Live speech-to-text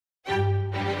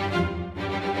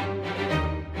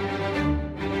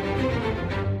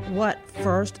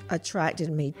first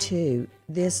attracted me to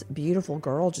this beautiful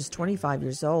girl, just 25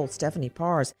 years old, Stephanie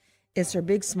Pars. It's her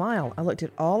big smile. I looked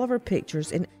at all of her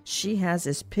pictures, and she has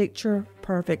this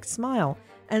picture-perfect smile.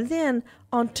 And then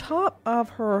on top of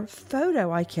her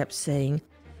photo I kept seeing,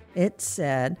 it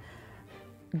said,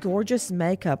 gorgeous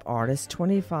makeup artist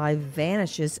 25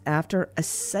 vanishes after a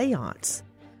seance.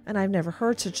 And I've never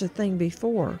heard such a thing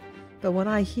before. But when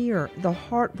I hear the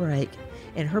heartbreak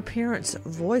in her parents'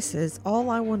 voices,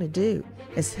 all I want to do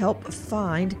is help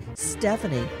find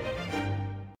Stephanie.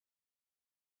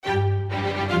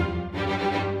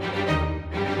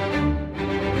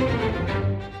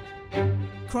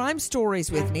 Crime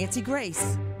Stories with Nancy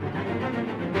Grace.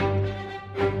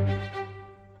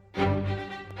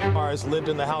 Lived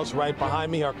in the house right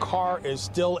behind me. Her car is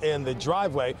still in the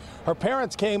driveway. Her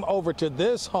parents came over to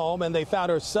this home and they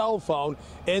found her cell phone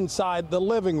inside the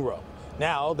living room.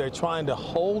 Now they're trying to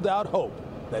hold out hope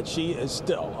that she is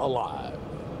still alive.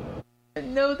 I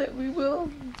know that we will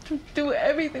do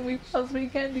everything we possibly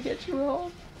can to get you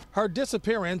home. Her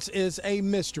disappearance is a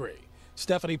mystery.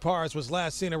 Stephanie Pars was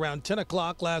last seen around 10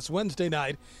 o'clock last Wednesday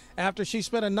night after she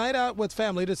spent a night out with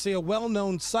family to see a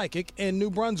well-known psychic in New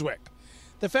Brunswick.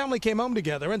 The family came home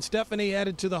together, and Stephanie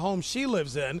headed to the home she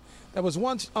lives in that was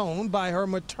once owned by her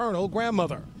maternal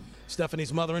grandmother.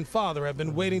 Stephanie's mother and father have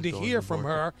been waiting to hear from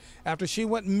her after she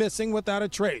went missing without a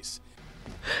trace.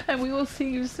 And we will see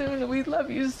you soon, and we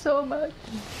love you so much.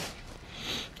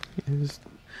 Just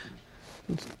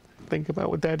think about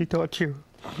what Daddy taught you.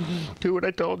 Do what I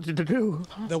told you to do.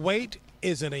 The wait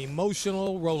is an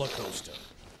emotional roller coaster.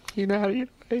 You know how to get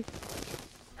away.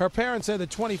 Her parents say the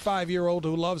 25-year-old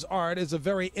who loves art is a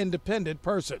very independent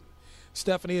person.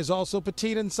 Stephanie is also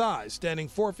petite in size, standing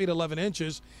 4 feet 11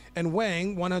 inches and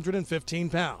weighing 115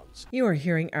 pounds. You are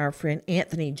hearing our friend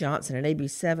Anthony Johnson at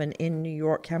AB7 in New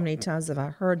York. How many times have I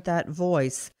heard that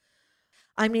voice?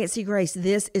 I'm Nancy Grace.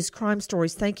 This is Crime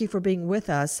Stories. Thank you for being with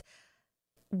us.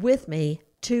 With me,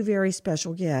 two very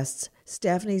special guests,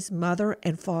 Stephanie's mother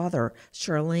and father,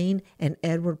 Charlene and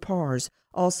Edward Pars.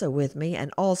 Also with me,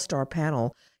 an all-star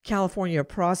panel, California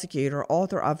prosecutor,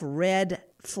 author of Red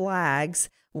Flags,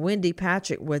 Wendy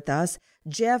Patrick with us,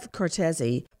 Jeff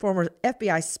Cortese, former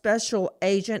FBI special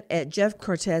agent at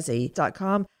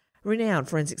jeffcortese.com, renowned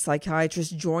forensic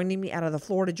psychiatrist, joining me out of the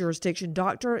Florida jurisdiction,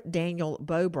 Dr. Daniel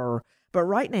Bober. But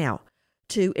right now,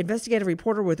 to investigative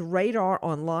reporter with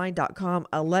RadarOnline.com,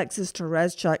 Alexis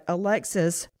Tereszcuk.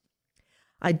 Alexis,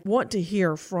 I want to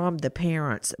hear from the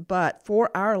parents, but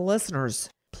for our listeners,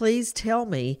 please tell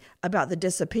me about the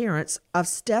disappearance of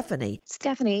Stephanie.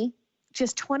 Stephanie,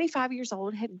 just 25 years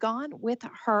old, had gone with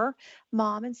her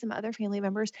mom and some other family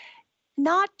members,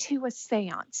 not to a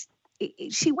seance.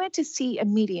 She went to see a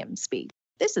medium speak.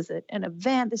 This is an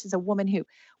event. This is a woman who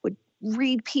would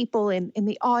read people in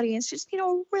the audience, just,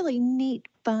 a really neat,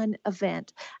 fun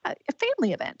event, a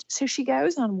family event. So she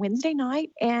goes on Wednesday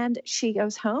night and she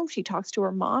goes home. She talks to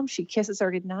her mom. She kisses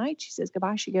her goodnight. She says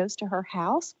goodbye. She goes to her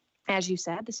house. As you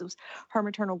said, this was her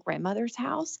maternal grandmother's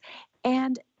house.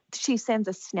 And she sends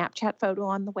a Snapchat photo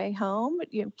on the way home,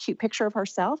 cute picture of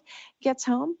herself, gets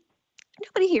home.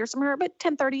 Nobody hears from her, but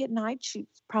 10:30 at night, she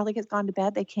probably has gone to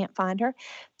bed. They can't find her.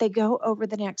 They go over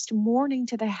the next morning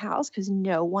to the house because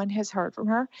no one has heard from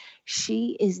her.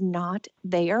 She is not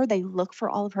there. They look for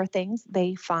all of her things.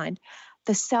 They find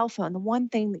the cell phone, the one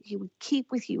thing that you would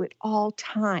keep with you at all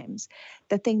times,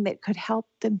 the thing that could help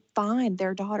them find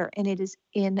their daughter, and it is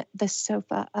in the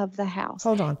sofa of the house.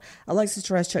 Hold on. Alexis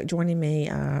Tereszcuk joining me,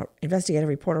 investigative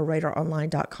reporter,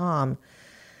 RadarOnline.com.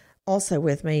 Also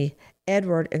with me,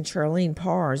 Edward and Charlene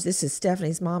Pars. This is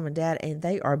Stephanie's mom and dad, and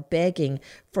they are begging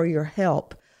for your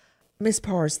help. Miss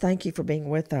Pars, thank you for being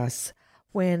with us.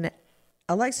 When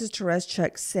Alexis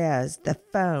Tereszcuk says the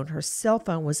phone, her cell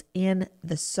phone, was in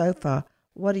the sofa,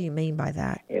 what do you mean by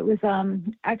that? It was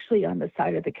actually on the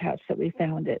side of the couch that we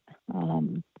found it.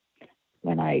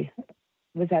 When I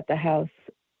was at the house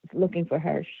looking for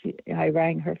her, I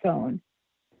rang her phone.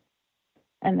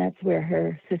 And that's where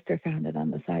her sister found it,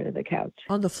 on the side of the couch.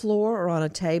 On the floor or on a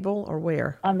table or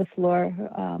where? On the floor.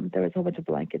 There was a whole bunch of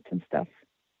blankets and stuff.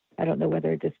 I don't know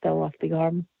whether it just fell off the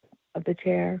arm of the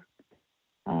chair,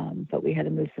 but we had to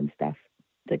move some stuff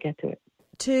to get to it.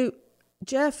 To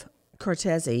Jeff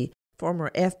Cortese,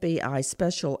 former FBI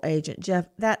special agent. Jeff,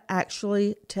 that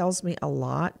actually tells me a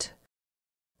lot.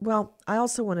 Well, I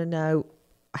also want to know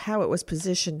how it was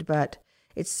positioned, but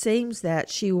it seems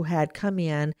that she had come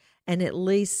in and at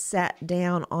least sat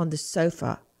down on the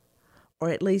sofa, or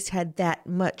at least had that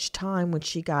much time when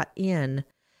she got in.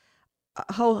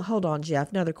 Hold on,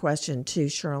 Jeff. Another question to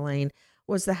Charlene.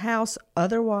 Was the house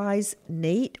otherwise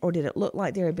neat, or did it look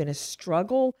like there had been a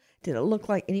struggle? Did it look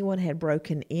like anyone had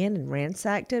broken in and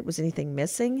ransacked it? Was anything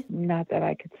missing? Not that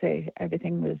I could say.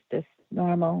 Everything was just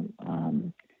normal.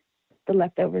 The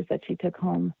leftovers that she took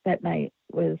home that night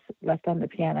was left on the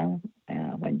piano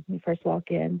when we first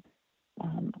walked in.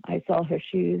 I saw her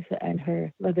shoes and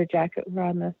her leather jacket were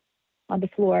on the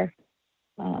floor.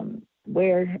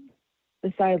 Where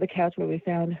the side of the couch where we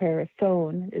found her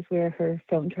phone is where her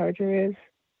phone charger is.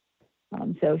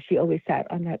 So she always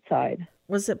sat on that side.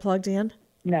 Was it plugged in?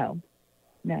 No.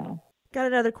 Got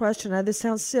another question. Now, this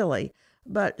sounds silly,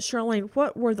 but Charlene,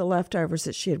 what were the leftovers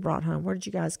that she had brought home? Where did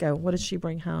you guys go? What did she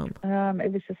bring home?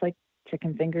 It was just like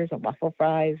chicken fingers and waffle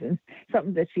fries and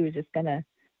something that she was just gonna.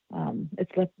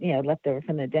 It's left over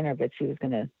from the dinner, but she was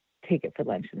gonna take it for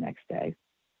lunch the next day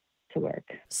to work.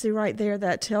 See, right there,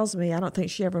 that tells me I don't think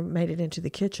she ever made it into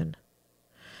the kitchen.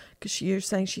 Because you're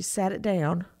saying she sat it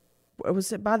down.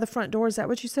 Was it by the front door? Is that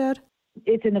what you said?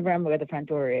 It's in the room where the front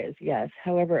door is, yes.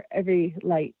 However, every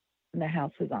light in the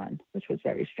house was on, which was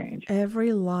very strange.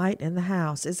 Every light in the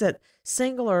house. Is it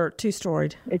single or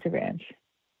two-storied? It's a ranch.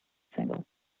 Single.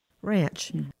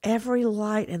 Ranch. Mm. Every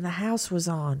light in the house was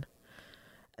on.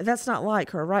 That's not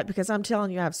like her, right? Because I'm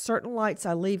telling you, I have certain lights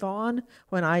I leave on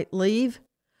when I leave,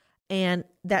 and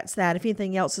that's that. If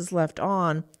anything else is left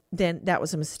on, then that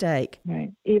was a mistake.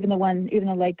 Right. Even the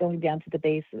light going down to the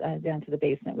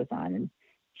basement was on, and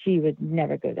she would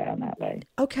never go down that way.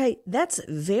 Okay, that's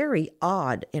very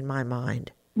odd in my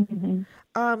mind. Mm-hmm.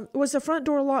 Was the front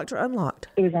door locked or unlocked?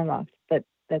 It was unlocked, but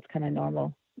that's kind of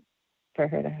normal for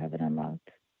her to have it unlocked.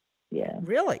 Yeah.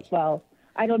 Really? Well,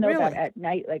 I don't know Really? about at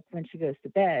night, like when she goes to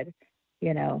bed,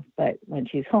 but when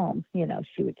she's home,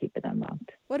 she would keep it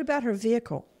unlocked. What about her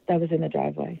vehicle? That was in the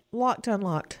driveway. Locked,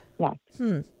 unlocked? Locked.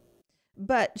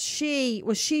 But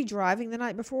was she driving the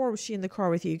night before, or was she in the car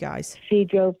with you guys? She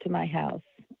drove to my house,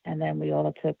 and then we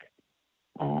all took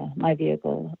my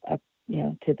vehicle up,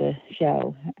 to the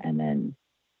show, and then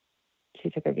she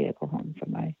took her vehicle home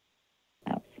from my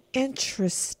house.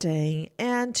 Interesting.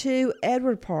 And to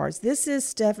Edward Pars, this is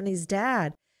Stephanie's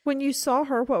dad. When you saw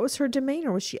her, what was her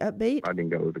demeanor? Was she upbeat? I didn't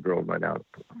go with the girls night out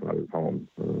when I was home.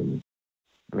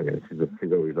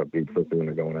 She's always upbeat, especially when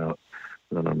they're going out.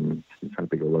 And she's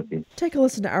happy-go-lucky. Take a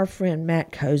listen to our friend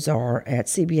Matt Kozar at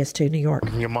CBS 2 New York.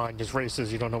 Your mind just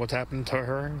races. You don't know what's happened to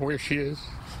her, where she is.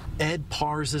 Ed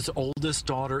Pars' oldest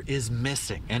daughter is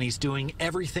missing, and he's doing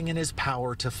everything in his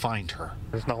power to find her.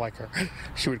 It's not like her.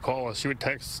 She would call us. She would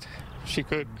text. She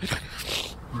could.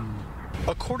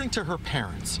 According to her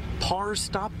parents, Pars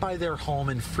stopped by their home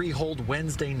in Freehold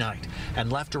Wednesday night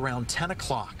and left around 10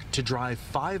 o'clock to drive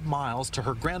 5 miles to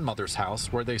her grandmother's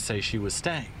house where they say she was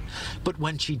staying. But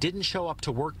when she didn't show up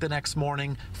to work the next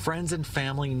morning, friends and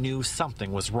family knew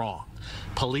something was wrong.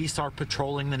 Police are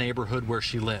patrolling the neighborhood where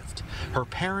she lived. Her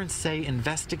parents say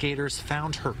investigators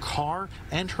found her car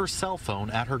and her cell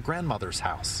phone at her grandmother's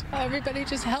house. Everybody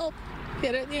just help.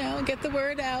 Get the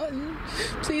word out and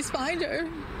please find her.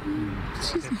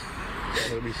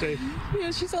 Be safe.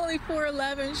 She's only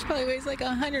 4'11". She probably weighs like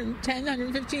 110,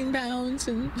 115 pounds.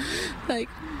 And I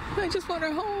just want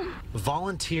her home.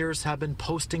 Volunteers have been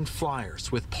posting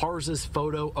flyers with Pars'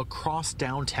 photo across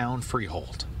downtown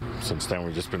Freehold. Since then,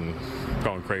 we've just been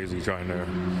going crazy trying to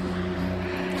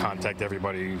contact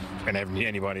everybody and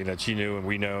anybody that she knew and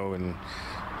we know and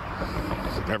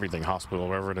everything, hospital,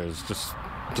 wherever it is, just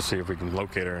to see if we can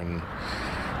locate her, and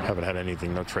haven't had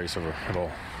anything, no trace of her at all.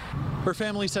 Her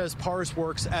family says Pars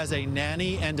works as a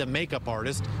nanny and a makeup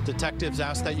artist. Detectives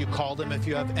ask that you call them if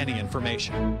you have any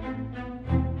information.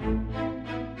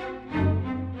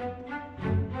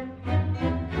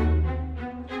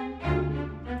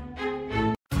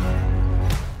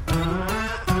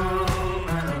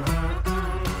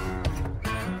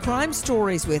 Crime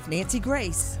Stories with Nancy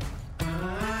Grace.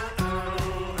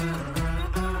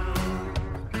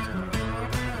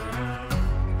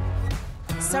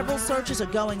 Several searches are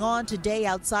going on today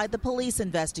outside the police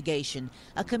investigation,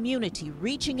 a community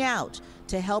reaching out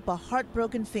to help a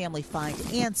heartbroken family find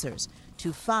answers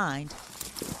to find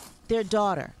their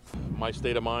daughter. My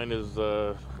state of mind is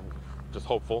just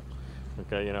hopeful.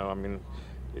 Okay,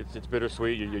 it's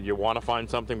bittersweet. You want to find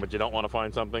something, but you don't want to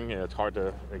find something. It's hard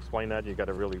to explain that. You got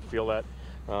to really feel that.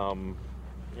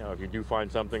 If you do find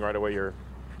something right away, you're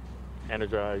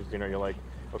energized. You're like,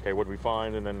 okay, what did we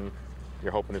find? And then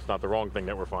you're hoping it's not the wrong thing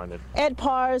that we're finding. Ed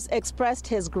Pars expressed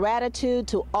his gratitude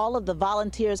to all of the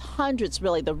volunteers, hundreds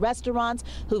really, the restaurants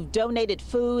who've donated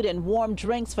food and warm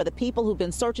drinks for the people who've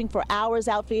been searching for hours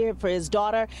out here for his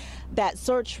daughter. That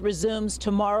search resumes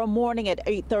tomorrow morning at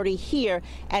 8:30 here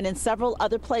and in several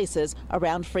other places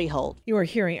around Freehold. You are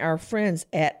hearing our friends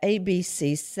at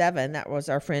ABC7. That was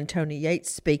our friend Tony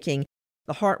Yates speaking.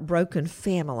 The heartbroken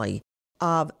family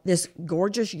of this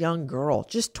gorgeous young girl,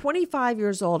 just 25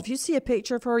 years old. If you see a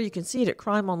picture of her, you can see it at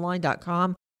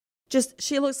crimeonline.com.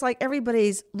 She looks like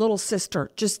everybody's little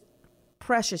sister, just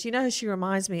precious. You know who she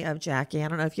reminds me of, Jackie? I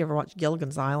don't know if you ever watched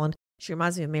Gilligan's Island. She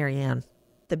reminds me of Marianne.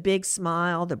 The big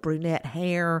smile, the brunette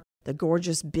hair, the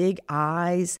gorgeous big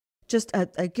eyes, just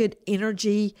a good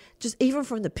energy, just even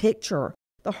from the picture.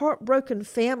 The heartbroken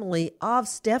family of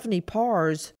Stephanie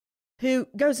Pars, who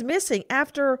goes missing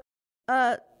after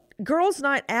girls'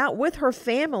 night out with her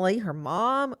family, her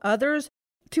mom, others,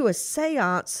 to a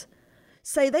seance,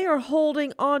 say they are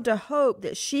holding on to hope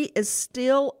that she is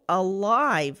still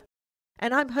alive.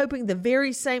 And I'm hoping the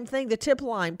very same thing. The tip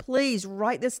line, please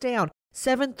write this down,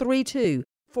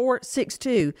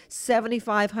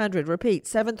 732-462-7500. Repeat,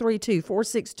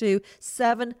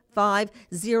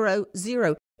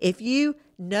 732-462-7500. If you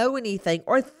know anything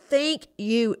or think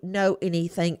you know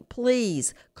anything,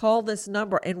 please call this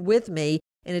number. And with me,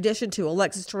 in addition to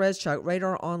Alexis Tereszczuk,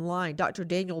 Radar Online, Dr.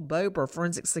 Daniel Bober,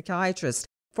 forensic psychiatrist,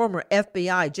 former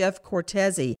FBI Jeff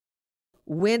Cortese,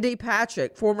 Wendy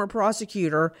Patrick, former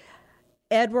prosecutor,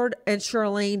 Edward and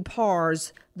Charlene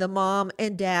Pars, the mom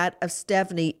and dad of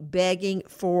Stephanie, begging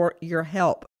for your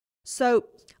help. So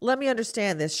let me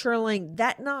understand this. Charlene,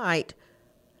 that night,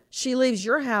 she leaves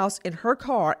your house in her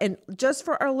car. And just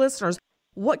for our listeners,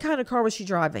 what kind of car was she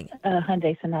driving? A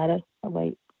Hyundai Sonata, a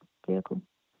white vehicle.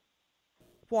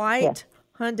 White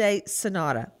Hyundai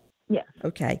Sonata. Yes.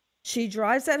 Okay. She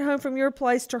drives that home from your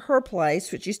place to her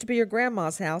place, which used to be your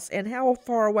grandma's house. And how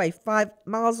far away? 5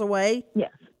 miles away?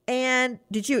 Yes. And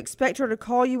did you expect her to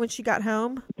call you when she got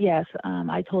home? Yes.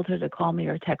 I told her to call me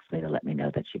or text me to let me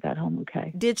know that she got home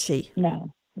okay. Did she?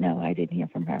 No, I didn't hear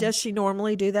from her. Does she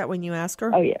normally do that when you ask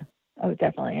her? Oh, yeah. Oh,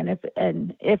 definitely.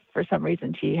 And if for some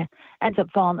reason she ends up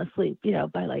falling asleep,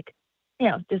 by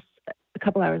just a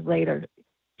couple hours later,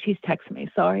 she's texting me,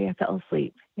 sorry, I fell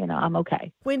asleep. I'm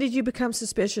okay. When did you become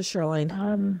suspicious,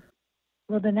 Charlene?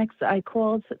 Well, I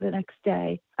called the next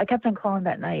day. I kept on calling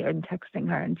that night and texting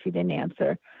her, and she didn't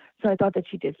answer. So I thought that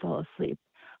she did fall asleep.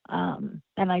 And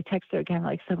I texted her again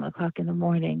like 7 o'clock in the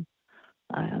morning.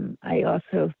 I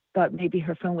also thought maybe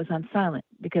her phone was on silent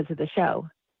because of the show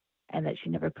and that she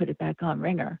never put it back on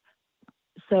ringer.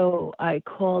 So I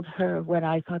called her when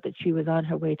I thought that she was on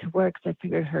her way to work, because I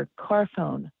figured her car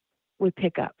phone would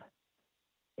pick up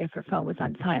if her phone was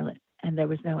on silent, and there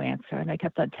was no answer. And I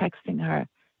kept on texting her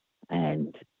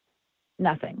and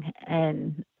nothing.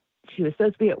 And she was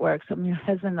supposed to be at work. So my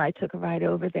husband and I took a ride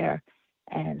over there,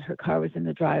 and her car was in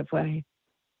the driveway.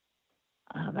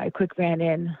 I quick ran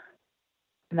in,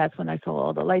 and that's when I saw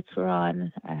all the lights were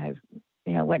on. I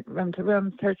went room to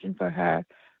room searching for her.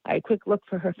 I quick looked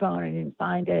for her phone. I didn't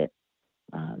find it.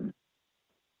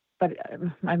 But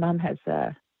my mom has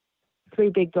 3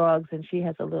 big dogs, and she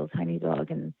has a little tiny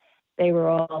dog, and they were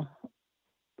all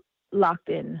locked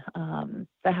in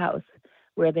the house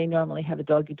where they normally have a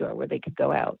doggy door where they could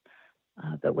go out.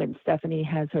 But when Stephanie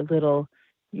has her little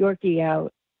Yorkie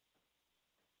out,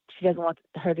 she doesn't want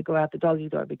her to go out the doggy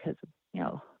door because,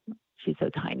 she's so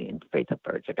tiny and afraid the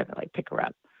birds are going to pick her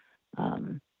up.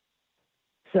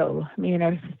 So me and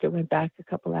her sister went back a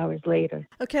couple hours later.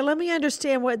 Okay, let me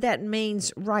understand what that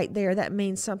means right there. That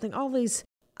means something.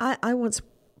 I once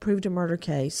proved a murder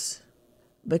case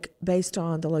based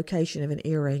on the location of an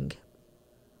earring.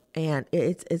 And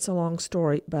it's a long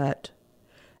story, but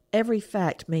every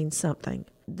fact means something.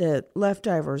 The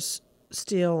leftovers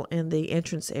still in the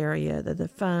entrance area, the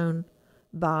phone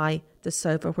by the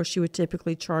sofa where she would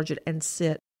typically charge it and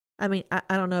sit. I mean,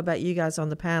 I don't know about you guys on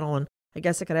the panel, and I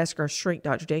guess I could ask our shrink,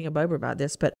 Dr. Daniel Bober, about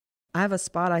this, but I have a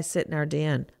spot I sit in our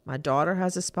den. My daughter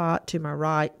has a spot to my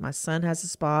right. My son has a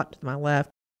spot to my left.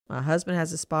 My husband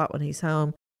has a spot when he's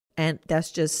home. And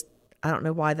that's just, I don't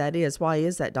know why that is. Why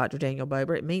is that, Dr. Daniel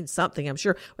Bober? It means something, I'm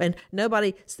sure. And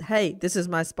nobody, hey, this is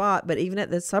my spot. But even at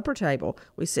the supper table,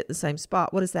 we sit in the same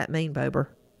spot. What does that mean, Bober?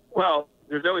 Well,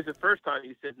 there's always the first time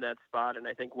you sit in that spot. And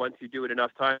I think once you do it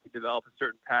enough times, you develop a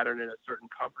certain pattern in a certain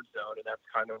comfort zone. And that's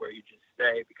kind of where you just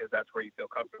stay because that's where you feel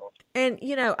comfortable. And,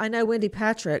 I know Wendy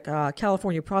Patrick,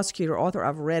 California prosecutor, author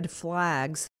of Red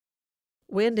Flags.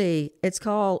 Wendy, it's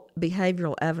called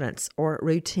behavioral evidence or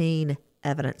routine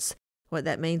evidence. What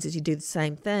that means is you do the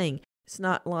same thing. It's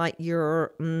not like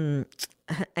you're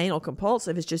anal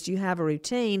compulsive. It's just you have a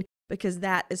routine because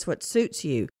that is what suits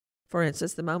you. For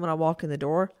instance, the moment I walk in the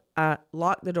door, I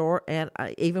lock the door, and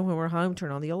even when we're home,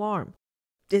 turn on the alarm.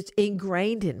 It's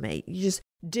ingrained in me. You just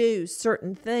do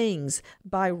certain things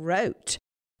by rote.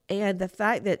 And the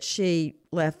fact that she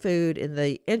left food in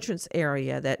the entrance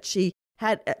area, that she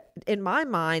had, in my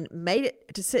mind, made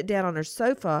it to sit down on her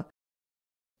sofa,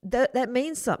 that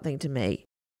means something to me.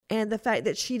 And the fact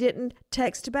that she didn't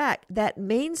text back, that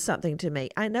means something to me.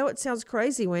 I know it sounds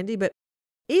crazy, Wendy, but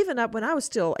even up when I was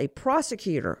still a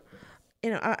prosecutor,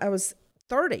 I was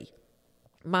 30.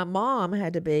 My mom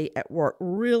had to be at work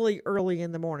really early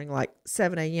in the morning, like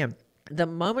 7 a.m. The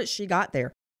moment she got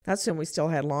there, that's when we still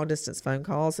had long-distance phone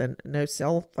calls and no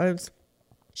cell phones.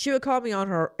 She would call me on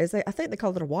her, I think they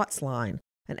called it a Watts line,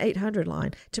 an 800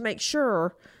 line, to make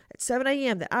sure at 7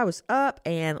 a.m. that I was up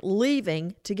and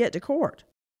leaving to get to court.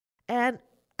 And,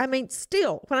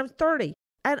 still, when I'm 30,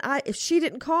 and if she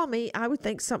didn't call me, I would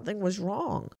think something was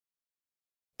wrong.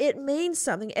 It means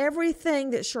something. Everything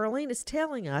that Charlene is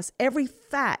telling us, every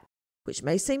fact, which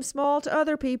may seem small to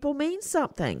other people, means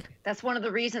something. That's one of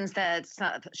the reasons that,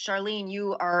 Charlene,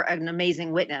 you are an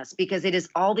amazing witness, because it is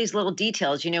all these little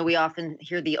details. We often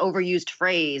hear the overused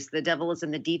phrase, the devil is in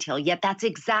the detail, yet that's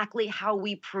exactly how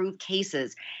we prove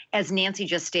cases. As Nancy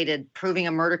just stated, proving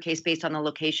a murder case based on the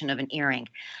location of an earring.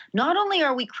 Not only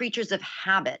are we creatures of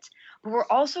habit, but we're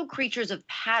also creatures of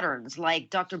patterns, like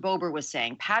Dr. Bober was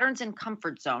saying, patterns in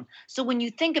comfort zone. So when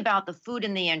you think about the food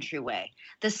in the entryway,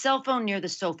 the cell phone near the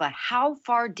sofa, how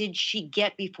far did she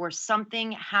get before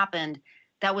something happened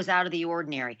that was out of the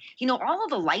ordinary? All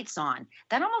of the lights on,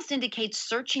 that almost indicates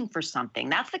searching for something.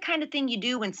 That's the kind of thing you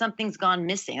do when something's gone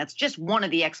missing. That's just one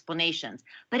of the explanations.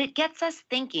 But it gets us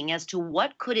thinking as to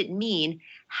what could it mean?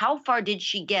 How far did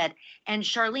she get? And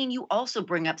Charlene, you also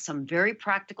bring up some very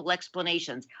practical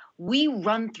explanations. We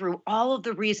run through all of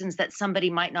the reasons that somebody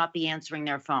might not be answering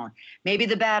their phone. Maybe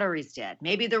the battery's dead.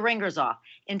 Maybe the ringer's off,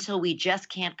 until we just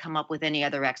can't come up with any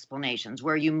other explanations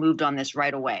where you moved on this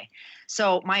right away.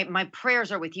 So my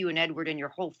prayers are with you and Edward and your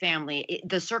whole family.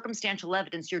 The circumstantial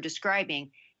evidence you're describing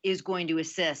is going to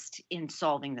assist in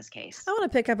solving this case. I want to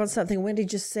pick up on something Wendy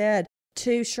just said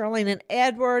to Charlene and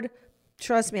Edward.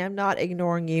 Trust me, I'm not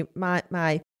ignoring you.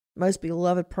 My most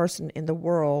beloved person in the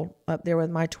world, up there with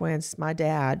my twins, my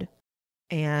dad.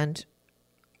 And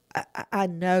I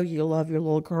know you love your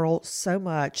little girl so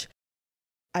much.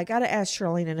 I got to ask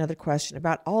Charlene another question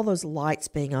about all those lights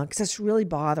being on, because that's really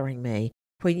bothering me.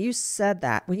 When you said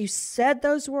that, when you said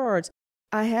those words,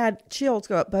 I had chills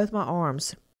go up both my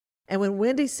arms. And when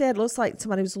Wendy said, looks like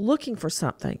somebody was looking for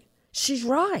something, she's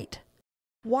right.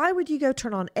 Why would you go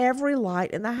turn on every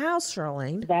light in the house,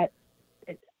 Charlene? That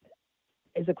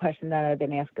is a question that I've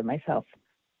been asking myself,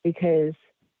 because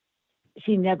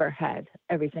she never had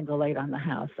every single light on the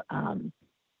house.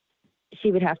 She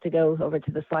would have to go over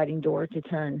to the sliding door to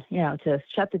turn, to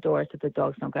shut the door so the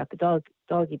dogs don't grab the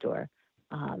doggy door.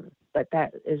 But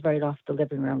that is right off the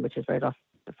living room, which is right off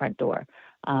the front door.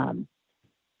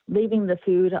 Leaving the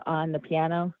food on the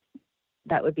piano,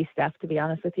 that would be Steph, to be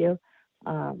honest with you.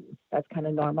 That's kind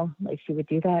of normal. Like, she would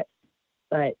do that.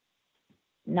 But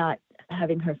not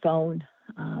having her phone.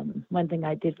 One thing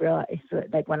I did realize,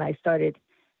 like when I started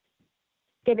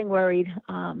getting worried,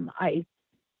 I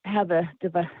have a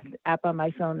app on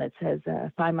my phone that says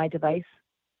Find My Device,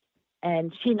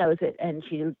 and she knows it, and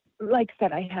she likes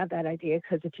that I have that idea,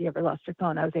 because if she ever lost her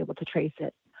phone, I was able to trace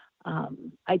it.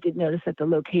 I did notice that the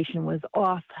location was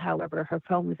off. However, her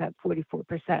phone was at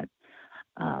 44%.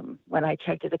 When I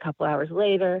checked it a couple hours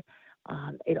later,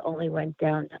 it only went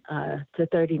down to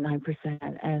 39%.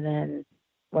 And then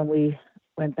when we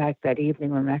went back that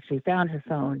evening, when we actually found her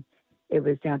phone, it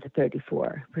was down to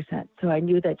 34%. So I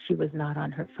knew that she was not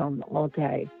on her phone all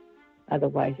day.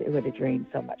 Otherwise, it would have drained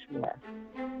so much more.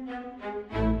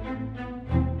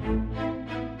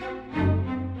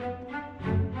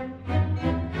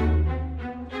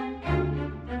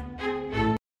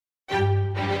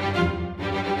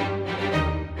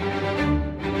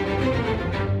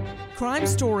 Crime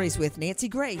Stories with Nancy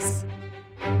Grace.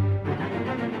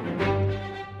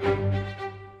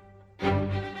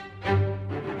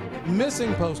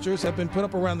 Missing posters have been put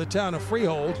up around the town of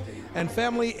Freehold, and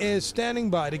family is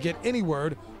standing by to get any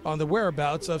word on the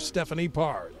whereabouts of Stephanie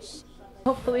Pars.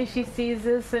 Hopefully she sees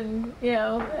this and,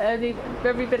 every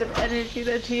bit of energy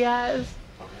that she has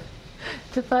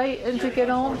to fight and to get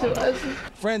home to us.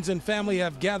 Friends and family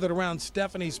have gathered around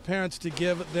Stephanie's parents to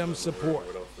give them support.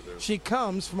 She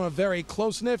comes from a very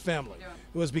close-knit family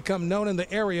who has become known in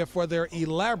the area for their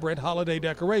elaborate holiday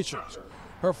decorations.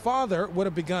 Her father would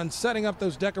have begun setting up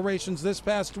those decorations this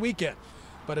past weekend,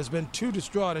 but has been too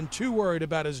distraught and too worried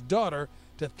about his daughter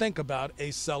to think about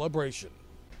a celebration.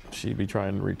 She'd be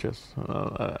trying to reach us.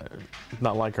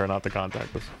 Not like her not to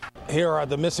contact us. Here are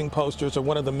the missing posters, or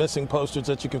one of the missing posters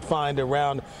that you can find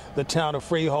around the town of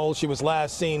Freehold. She was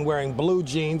last seen wearing blue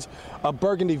jeans, a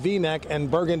burgundy V-neck,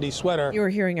 and burgundy sweater. You are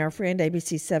hearing our friend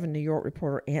ABC 7 New York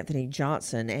reporter Anthony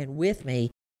Johnson, and with me,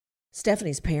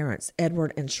 Stephanie's parents,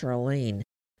 Edward and Charlene.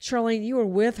 Charlene, you were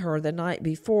with her the night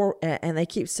before, and they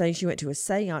keep saying she went to a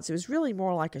seance. It was really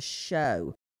more like a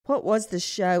show. What was the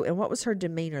show, and what was her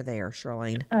demeanor there,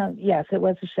 Charlene? Yes, it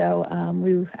was a show.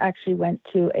 We actually went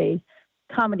to a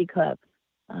comedy club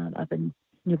up in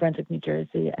New Brunswick, New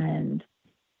Jersey, and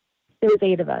there was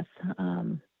 8 of us.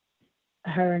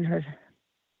 Her and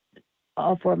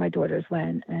all 4 of my daughters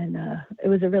went, and it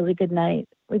was a really good night.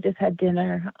 We just had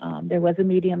dinner. There was a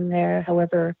medium there.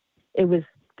 However, it was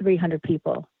 300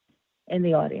 people in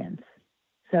the audience,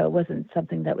 so it wasn't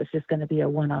something that was just going to be a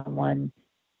one-on-one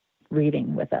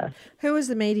reading with us. Who was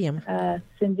the medium?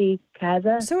 Cindy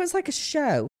Kaza. So it's like a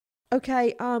show.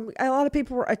 Okay. A lot of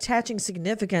people were attaching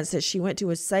significance that she went to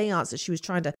a seance, that she was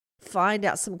trying to find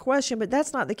out some question, but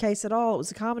that's not the case at all. It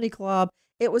was a comedy club.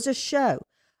 It was a show.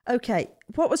 Okay.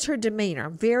 What was her demeanor?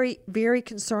 I'm very, very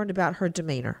concerned about her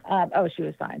demeanor. She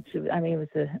was fine. She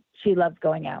loved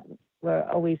going out. We're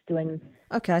always doing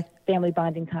family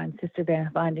bonding time, sister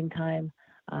bonding time,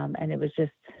 and it was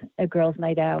just a girls'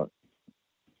 night out.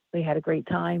 We had a great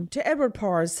time. To Edward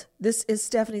Pars, this is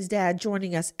Stephanie's dad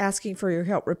joining us, asking for your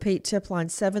help. Repeat tip line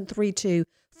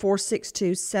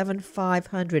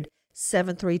 732-462-7500.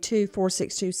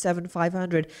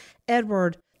 732-462-7500.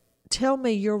 Edward, tell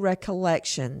me your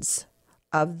recollections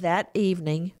of that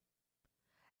evening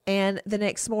and the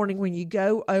next morning when you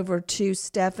go over to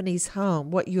Stephanie's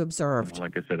home, what you observed.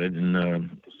 Like I said, I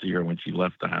didn't see her when she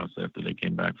left the house after they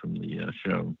came back from the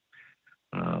show.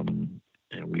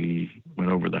 And we went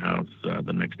over the house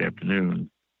the next afternoon.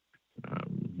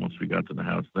 Once we got to the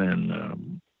house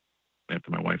then, after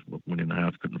my wife went in the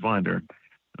house, couldn't find her.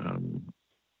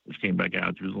 She came back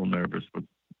out. She was a little nervous, but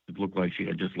it looked like she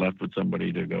had just left with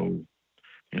somebody to go,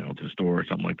 to the store or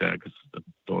something like that, because the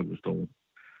dog was still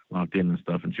locked in and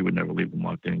stuff, and she would never leave them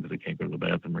locked in because they can't go to the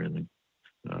bathroom or anything.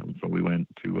 So we went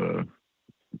to a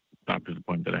doctor's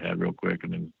appointment that I had real quick,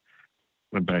 and then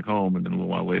went back home. And then a little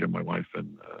while later, my wife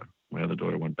and my other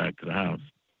daughter went back to the house.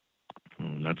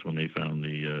 And that's when they found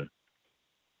the,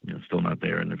 still not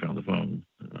there, and they found the phone.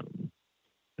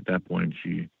 At that point,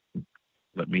 she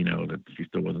let me know that she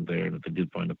still wasn't there, and that they did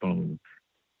find the phone.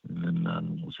 And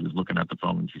then she was looking at the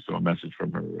phone, and she saw a message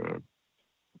from her,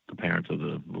 the parents of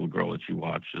the little girl that she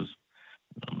watches,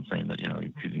 saying that,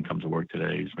 she didn't come to work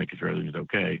today, just making sure everything's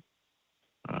okay.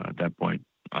 At that point,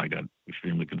 I got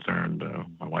extremely concerned.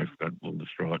 My wife got a little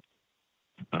distraught.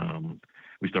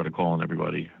 We started calling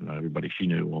everybody she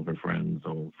knew, all of her friends,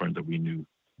 all the friends that we knew,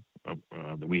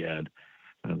 that we had,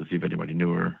 to see if anybody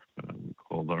knew her. We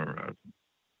called the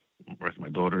rest of my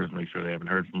daughters, make sure they haven't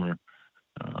heard from her.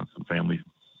 Some family,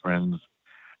 friends.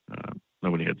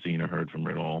 Nobody had seen or heard from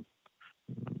her at all.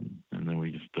 And then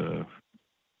we just,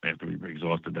 after we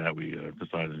exhausted that, we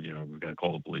decided, we got to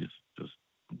call the police. Just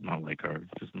not like her.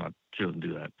 Just not. She doesn't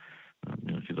do that.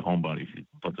 She's a homebody. She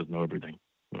lets us know everything.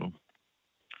 So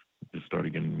just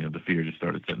started getting, the fear just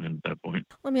started setting in at that point.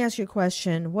 Let me ask you a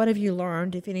question. What have you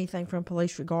learned, if anything, from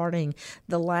police regarding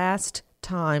the last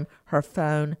time her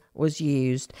phone was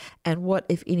used, and what,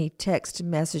 if any, text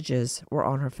messages were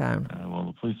on her phone? Well,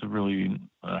 the police have really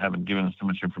haven't given us too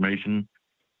much information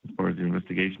as far as the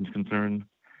investigation is concerned.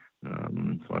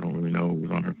 So I don't really know what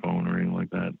was on her phone or anything like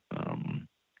that.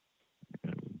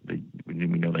 We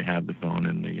know they had the phone,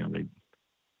 and they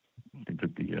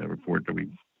took the report that we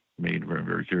made very,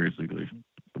 very seriously, because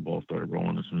the ball started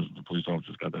rolling as soon as the police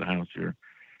officers got to the house here.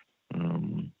 I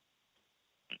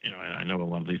know a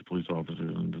lot of these police officers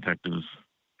and detectives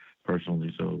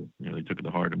personally, so they took it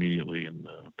to heart immediately, and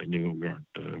they knew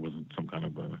it wasn't some kind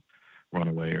of a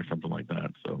runaway or something like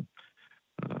that. So,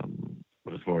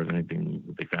 but as far as anything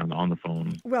that they found on the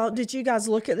phone, well, did you guys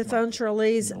look at the phone,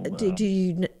 Charlize?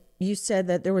 You said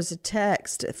that there was a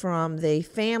text from the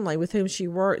family with whom she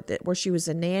worked, where she was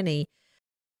a nanny,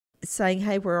 saying,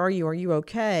 "Hey, where are you? Are you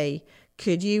okay?"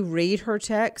 Could you read her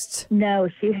texts? No,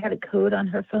 she had a code on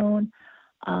her phone,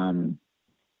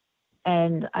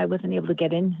 and I wasn't able to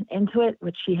get into it,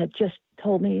 which she had just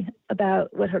told me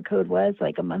about what her code was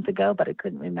like a month ago, but I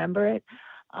couldn't remember it.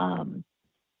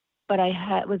 But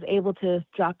I was able to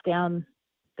drop down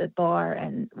the bar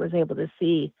and was able to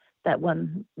see that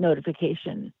one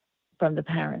notification from the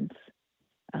parents.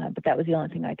 but that was the only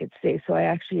thing I could see. So I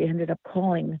actually ended up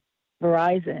calling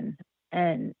Verizon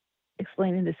and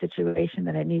explaining the situation,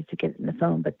 that I needed to get in the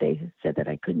phone, but they said that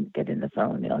I couldn't get in the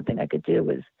phone. The only thing I could do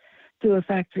was do a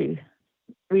factory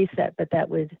reset, but that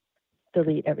would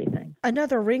delete everything.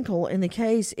 Another wrinkle in the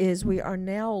case is we are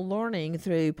now learning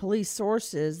through police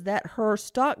sources that her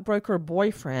stockbroker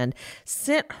boyfriend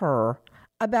sent her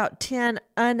about 10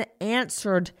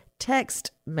 unanswered text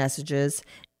messages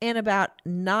in about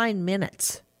 9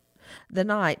 minutes the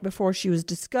night before she was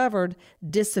disappeared.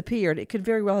 It could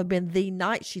very well have been the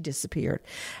night she disappeared,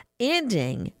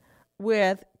 ending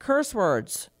with curse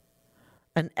words,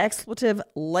 an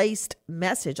expletive-laced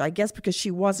message, I guess because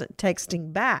she wasn't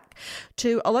texting back.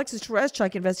 To Alexis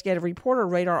Tereszcuk, investigative reporter,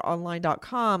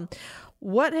 RadarOnline.com,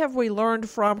 what have we learned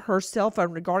from her cell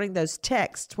phone regarding those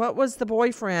texts? What was the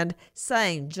boyfriend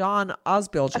saying, John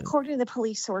Osbilgen? According to the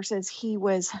police sources, he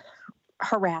was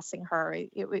harassing her.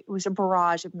 It was a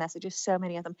barrage of messages, so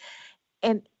many of them.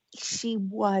 And she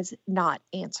was not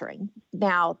answering.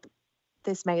 Now,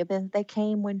 this may have been, they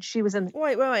came when she was in.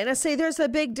 Wait. Now, see, there's a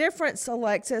big difference,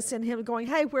 Alexis, in him going,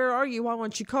 hey, where are you? Why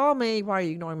won't you call me? Why are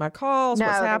you ignoring my calls?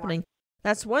 What's happening?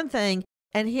 That's one thing.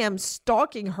 And him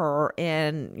stalking her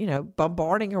and,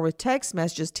 bombarding her with text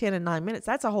messages 10 and 9 minutes,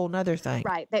 that's a whole nother thing.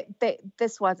 Right.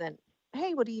 This wasn't,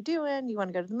 hey, what are you doing? You want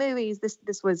to go to the movies?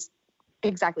 This was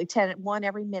exactly 1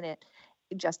 every minute.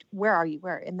 Just, where are you?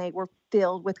 Where? And they were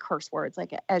filled with curse words,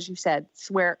 like, as you said,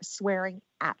 swearing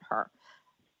at her.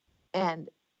 And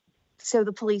so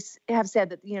the police have said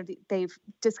that, they've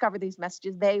discovered these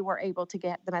messages. They were able to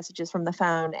get the messages from the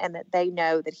phone, and that they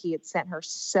know that he had sent her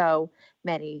so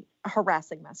many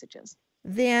harassing messages.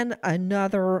 Then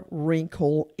another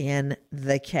wrinkle in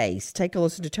the case. Take a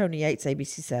listen to Tony Yates,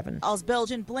 ABC7.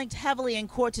 Osbilgen blinked heavily in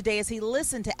court today as he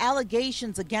listened to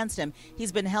allegations against him.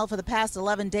 He's been held for the past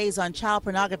 11 days on child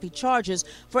pornography charges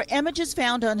for images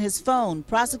found on his phone.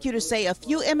 Prosecutors say a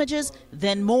few images,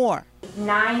 then more.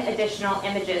 9 additional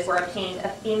images were obtained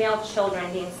of female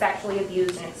children being sexually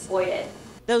abused and exploited.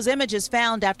 Those images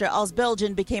found after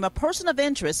Osbilgen became a person of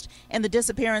interest in the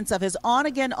disappearance of his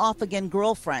on-again, off-again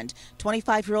girlfriend,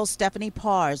 25-year-old Stephanie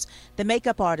Pars. The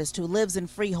makeup artist who lives in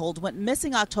Freehold went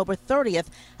missing October 30th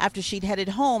after she'd headed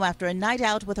home after a night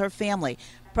out with her family.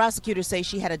 Prosecutors say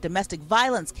she had a domestic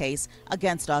violence case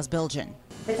against Osbilgen.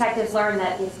 Detectives learned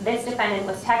that this defendant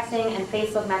was texting and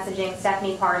Facebook messaging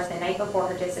Stephanie Pars the night before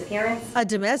her disappearance. A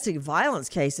domestic violence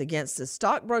case against a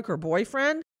stockbroker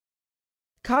boyfriend?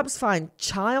 Cops find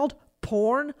child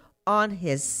porn on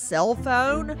his cell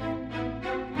phone?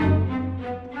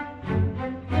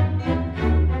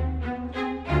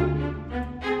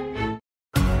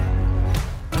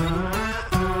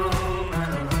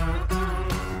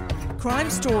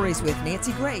 Crime Stories with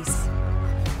Nancy Grace.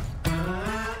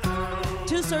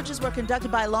 2 searches were conducted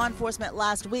by law enforcement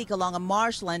last week along a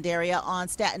marshland area on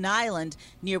Staten Island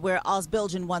near where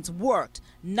Osbilgen once worked.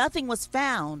 Nothing was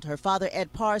found. Her father,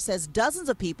 Ed Parr, says dozens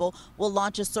of people will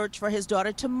launch a search for his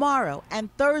daughter tomorrow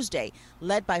and Thursday,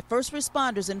 led by first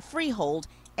responders in Freehold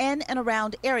and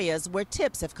around areas where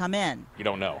tips have come in. You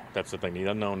don't know. That's the thing. The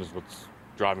unknown is what's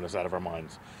driving us out of our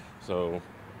minds. So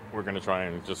we're going to try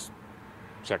and just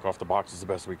check off the boxes the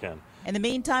best we can. In the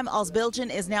meantime,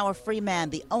 Osbilgen is now a free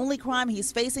man. The only crime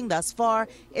he's facing thus far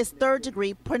is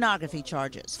third-degree pornography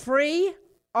charges. Free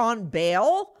on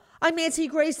bail? I'm Nancy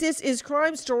Grace. This is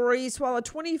Crime Stories. While a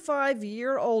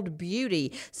 25-year-old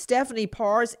beauty, Stephanie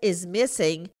Pars, is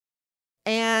missing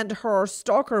and her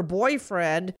stalker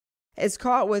boyfriend is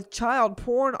caught with child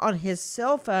porn on his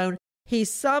cell phone, he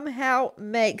somehow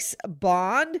makes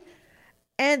bond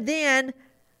and then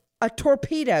a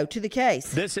torpedo to the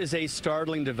case. This is a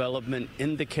startling development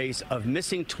in the case of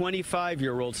missing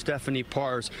 25-year-old Stephanie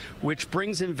Pars, which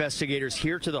brings investigators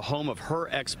here to the home of her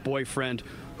ex-boyfriend,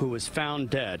 who was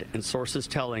found dead, and sources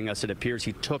telling us it appears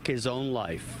he took his own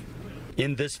life.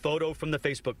 In this photo from the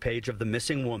Facebook page of the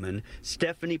missing woman,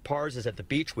 Stephanie Pars is at the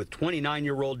beach with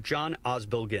 29-year-old John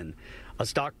Osbilgen, a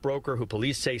stockbroker who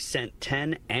police say sent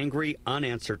 10 angry,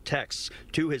 unanswered texts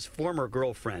to his former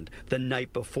girlfriend the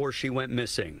night before she went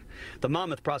missing. The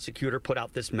Monmouth prosecutor put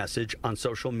out this message on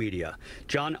social media.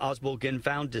 John Osbilgen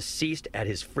found deceased at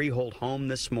his Freehold home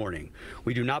this morning.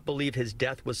 We do not believe his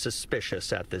death was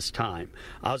suspicious at this time.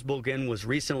 Osbilgen was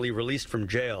recently released from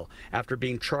jail after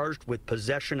being charged with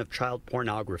possession of child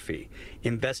pornography.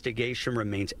 Investigation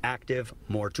remains active.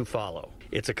 More to follow.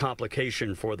 It's a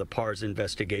complication for the PARS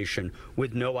investigation,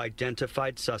 with no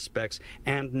identified suspects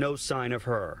and no sign of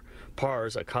her.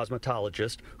 PARS, a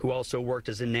cosmetologist who also worked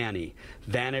as a nanny,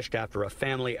 vanished after a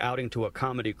family outing to a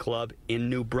comedy club in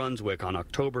New Brunswick on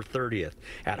October 30th.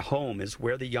 At home is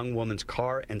where the young woman's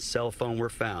car and cell phone were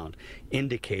found,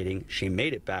 indicating she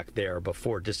made it back there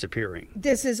before disappearing.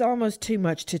 This is almost too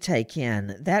much to take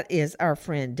in. That is our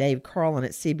friend Dave Carlin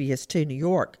at CBS 2 New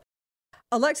York.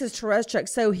 Alexis Tereszcuk,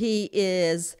 so he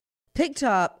is picked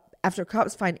up after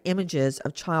cops find images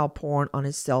of child porn on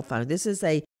his cell phone. This is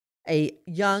a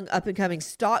young up-and-coming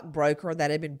stockbroker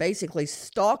that had been basically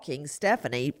stalking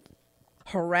Stephanie,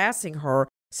 harassing her,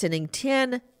 sending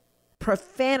 10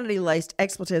 profanity-laced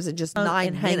expletives in just 9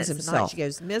 minutes. Hangs himself. She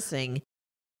goes missing.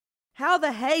 How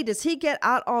the hey does he get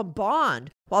out on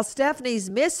bond while Stephanie's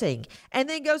missing and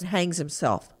then goes and hangs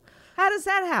himself? How does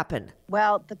that happen?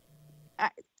 Well,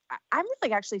 I'm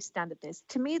really actually stunned at this.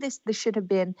 To me, this should have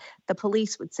been the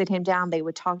police would sit him down. They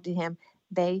would talk to him.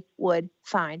 They would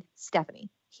find Stephanie.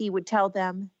 He would tell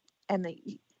them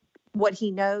what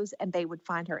he knows, and they would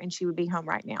find her, and she would be home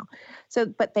right now. So,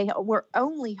 but they were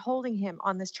only holding him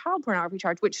on this child pornography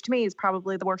charge, which to me is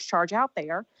probably the worst charge out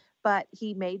there. But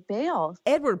he made bail.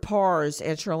 Edward Pars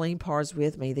and Charlene Pars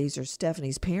with me. These are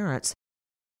Stephanie's parents.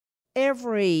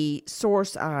 Every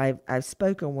source I've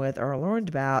spoken with or learned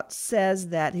about says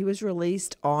that he was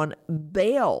released on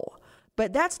bail.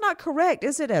 But that's not correct,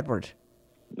 is it, Edward?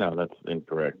 No, that's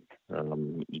incorrect.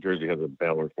 New Jersey has a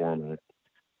bail reform act,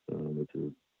 which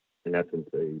is, in essence,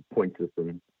 a point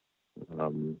system.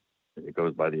 It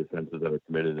goes by the offenses that are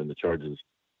committed and the charges.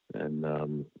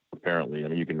 And apparently, I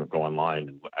mean, you can go online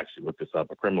and actually look this up.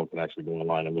 A criminal can actually go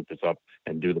online and look this up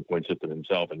and do the point system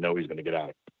himself and know he's going to get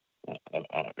out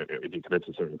if he commits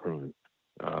a certain crime.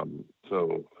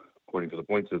 So, according to the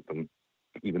point system,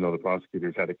 even though the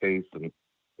prosecutors had a case and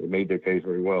they made their case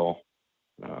very well,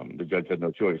 the judge had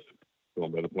no choice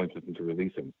going by the point system to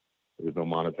release him. There was no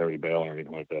monetary bail or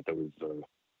anything like that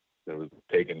that was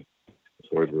taken, as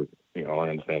far as our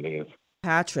understanding is.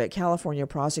 Patrick, California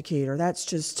prosecutor, that's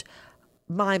just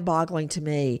mind-boggling to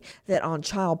me that on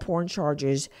child porn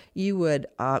charges you would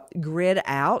grid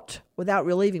out without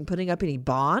really even putting up any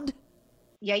bond.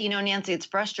 Yeah, Nancy, it's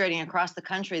frustrating across the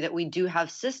country that we do have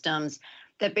systems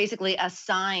that basically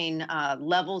assign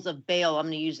levels of bail. I'm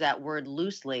going to use that word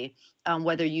loosely,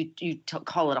 whether you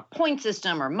call it a point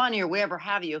system or money or whatever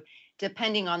have you,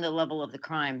 depending on the level of the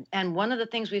crime. And one of the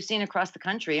things we've seen across the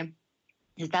country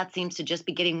is that seems to just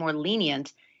be getting more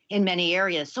lenient in many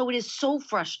areas. So it is so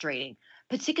frustrating,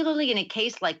 particularly in a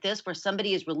case like this where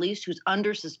somebody is released who's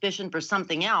under suspicion for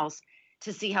something else,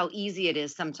 to see how easy it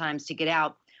is sometimes to get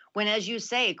out. When, as you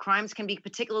say, crimes can be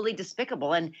particularly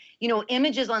despicable. And,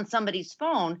 images on somebody's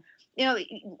phone,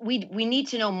 we need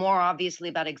to know more, obviously,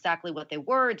 about exactly what they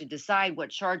were to decide what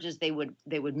charges they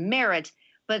would merit.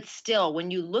 But still, when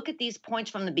you look at these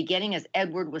points from the beginning, as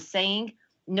Edward was saying,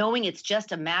 knowing it's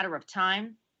just a matter of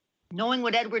time, knowing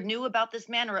what Edward knew about this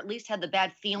man, or at least had the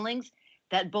bad feelings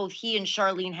that both he and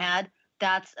Charlene had,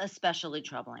 that's especially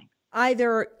troubling.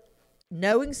 Either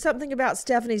knowing something about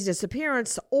Stephanie's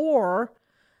disappearance or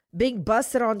being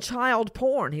busted on child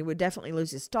porn. He would definitely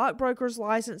lose his stockbroker's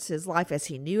license. His life as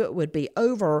he knew it would be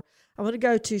over. I want to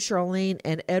go to Charlene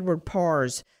and Edward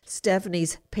Pars,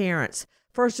 Stephanie's parents.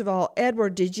 First of all,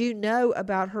 Edward, did you know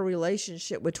about her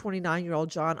relationship with 29-year-old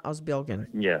John Osbilgen?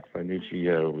 Yes, I knew she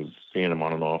was seeing him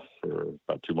on and off for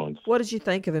about 2 months. What did you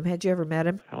think of him? Had you ever met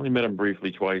him? I only met him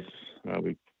briefly twice.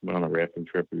 We went on a rafting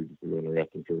trip. We go on a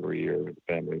rafting trip every year with the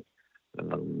family.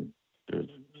 There's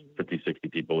 50, 60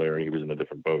 people there. He was in a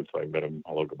different boat, so I met him.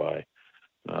 Hello, goodbye.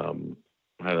 I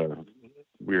had a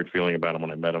weird feeling about him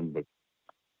when I met him, but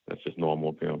that's just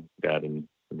normal, dad and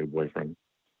a new boyfriend.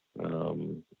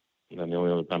 And the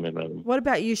only other time I met him. What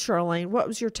about you, Charlene? What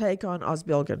was your take on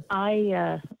Osbilgen?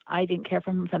 I didn't care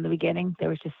for him from the beginning. There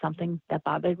was just something that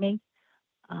bothered me.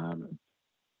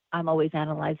 I'm always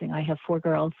analyzing. I have 4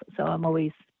 girls, so I'm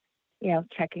always,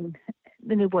 checking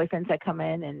the new boyfriends that come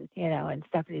in, and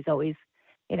Stephanie's always,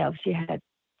 she had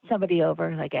somebody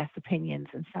over, like asked opinions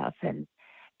and stuff, and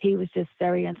he was just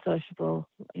very unsociable,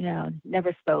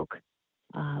 never spoke.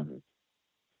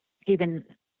 Even,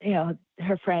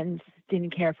 her friends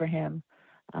didn't care for him.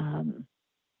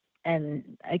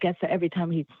 And I guess every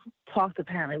time he talked,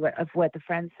 apparently, of what the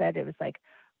friends said, it was like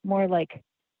more like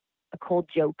a cold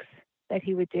jokes that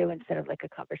he would do instead of like a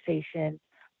conversation.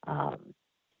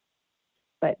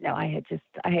 But no, I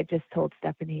had just told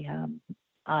Stephanie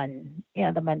on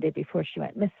the Monday before she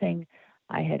went missing.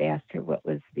 I had asked her what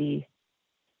was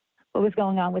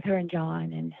going on with her and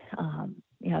John,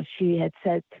 and she had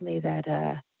said to me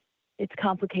that it's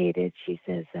complicated. She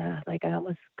says, like, I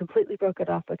almost completely broke it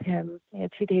off with him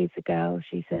 2 days ago.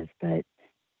 She says, but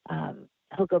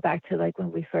he'll go back to like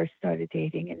when we first started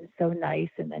dating, and it's so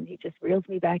nice. And then he just reels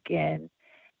me back in,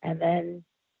 and then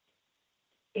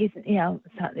he's,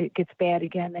 it gets bad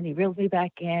again. Then he reels me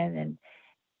back in, and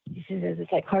she says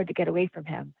it's like hard to get away from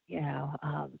him,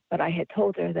 But I had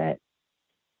told her that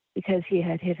because he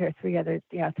had hit her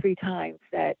 3 times,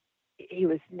 that he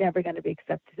was never going to be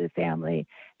accepted to the family.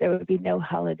 There would be no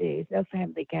holidays, no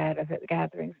family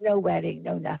gatherings, no wedding,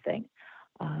 no nothing.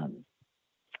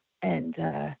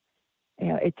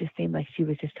 It just seemed like she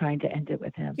was just trying to end it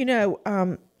with him.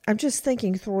 I'm just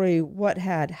thinking through what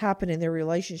had happened in their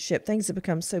relationship. Things had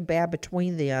become so bad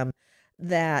between them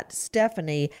that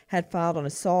Stephanie had filed an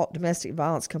assault domestic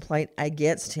violence complaint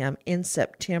against him in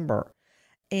September.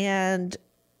 And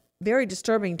very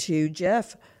disturbing to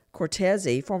Jeff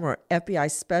Cortese, former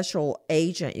FBI special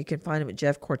agent. You can find him at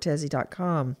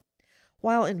jeffcortese.com.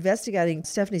 While investigating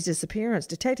Stephanie's disappearance,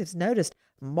 detectives noticed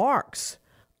marks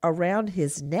around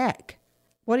his neck.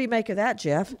 What do you make of that,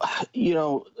 Jeff?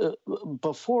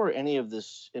 Before any of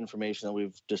this information that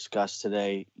we've discussed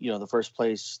today, the first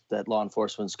place that law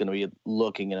enforcement is going to be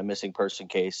looking in a missing person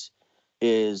case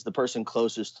is the person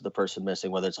closest to the person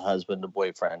missing, whether it's a husband, a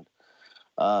boyfriend.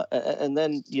 And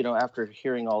then, after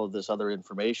hearing all of this other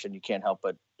information, you can't help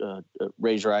but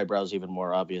raise your eyebrows even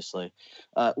more, obviously.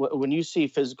 When you see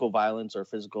physical violence or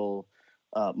physical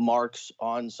marks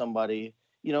on somebody,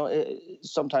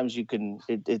 sometimes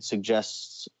it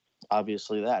suggests,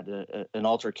 obviously, that an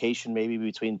altercation maybe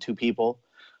between two people.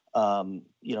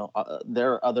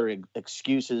 There are other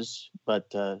excuses,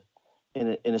 but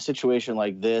in a situation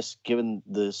like this, given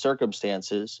the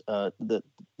circumstances, the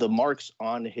marks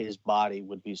on his body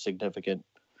would be significant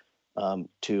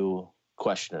to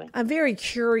questioning. I'm very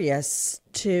curious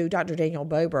to Dr. Daniel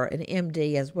Bober, an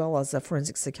MD as well as a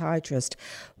forensic psychiatrist,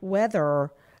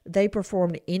 whether they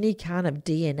performed any kind of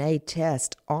DNA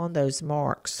test on those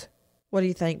marks. What do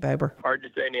you think, Bober? Hard to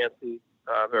say, Nancy.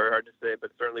 Very hard to say, but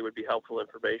certainly would be helpful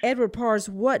information. Edward Pars,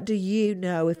 what do you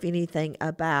know, if anything,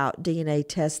 about DNA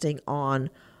testing on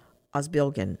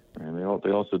Osbilgen? And they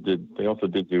also did do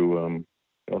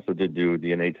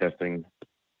DNA testing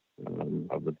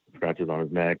of the scratches on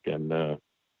his neck and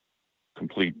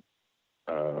complete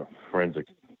forensic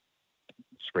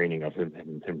screening of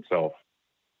himself,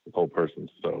 the whole person.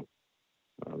 So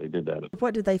they did that.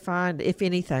 What did they find, if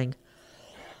anything?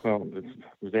 Well, it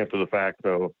was after the fact,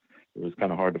 so it was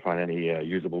kind of hard to find any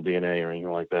usable DNA or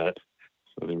anything like that.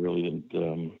 So they really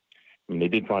didn't. They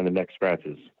did find the neck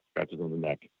scratches on the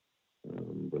neck,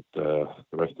 but the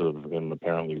rest of him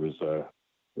apparently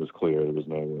was clear. There was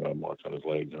no marks on his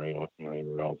legs or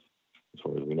anywhere else, as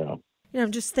far as we know.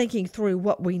 I'm just thinking through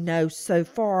what we know so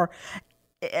far.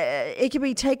 It can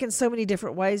be taken so many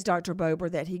different ways, Dr. Bober,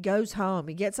 that he goes home,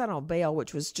 he gets out on bail,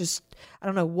 which was just, I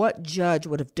don't know what judge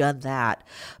would have done that,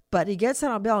 but he gets out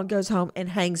on bail and goes home and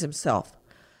hangs himself.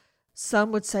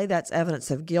 Some would say that's evidence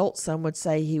of guilt. Some would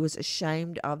say he was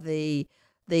ashamed of the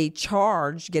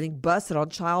charge, getting busted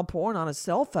on child porn on his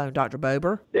cell phone, Dr.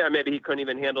 Bober. Yeah, maybe he couldn't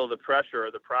even handle the pressure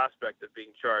or the prospect of being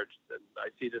charged. And I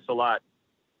see this a lot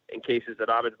in cases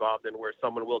that I'm involved in where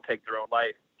someone will take their own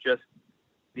life, just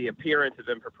the appearance of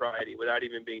impropriety without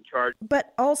even being charged.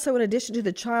 But also, in addition to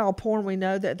the child porn, we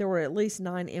know that there were at least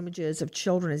 9 images of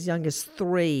children as young as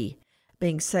 3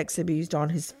 being sex abused on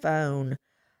his phone.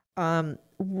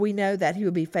 We know that he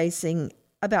would be facing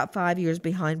about 5 years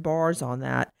behind bars on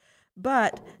that.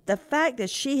 But the fact that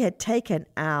she had taken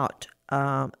out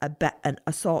an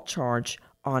assault charge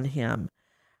on him,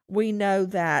 we know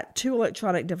that 2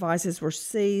 electronic devices were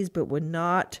seized but would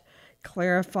not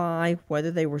clarify whether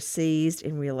they were seized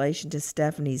in relation to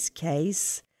Stephanie's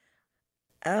case.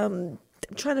 I'm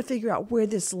trying to figure out where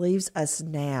this leaves us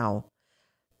now.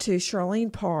 To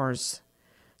Charlene Pars.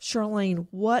 Charlene,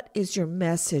 what is your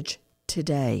message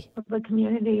today? The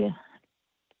community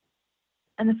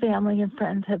and the family and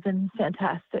friends have been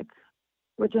fantastic.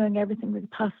 We're doing everything we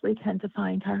possibly can to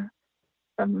find her,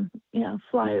 from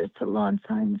flyers to lawn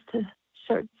signs to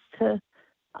shirts to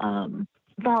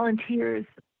volunteers.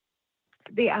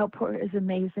 The outpour is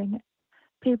amazing.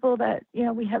 People that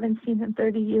we haven't seen in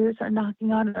 30 years are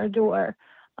knocking on our door.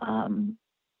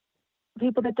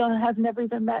 People that have never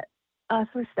even met us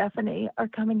or Stephanie are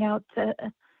coming out to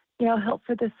help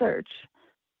for the search.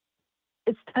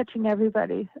 It's touching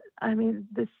everybody. I mean,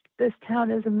 this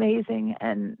town is amazing,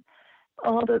 and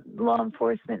all the law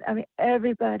enforcement. I mean,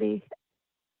 everybody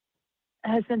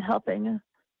has been helping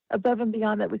above and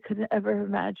beyond that we could have ever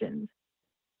imagined.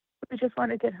 We just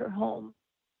want to get her home.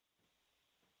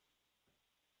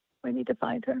 We need to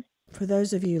find her. For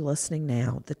those of you listening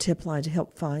now, the tip line to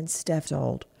help find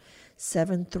Steftold,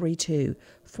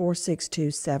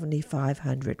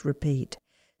 732-462-7500. Repeat,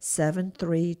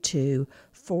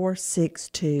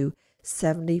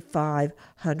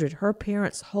 732-462-7500. Her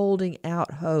parents holding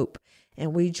out hope,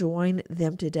 and we join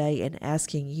them today in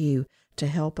asking you to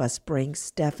help us bring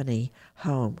Stephanie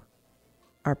home.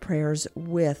 Our prayers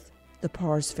with the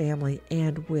Pars family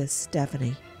and with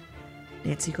Stephanie.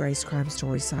 Nancy Grace, Crime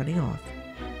Story, signing off.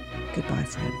 Goodbye,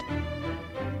 friend.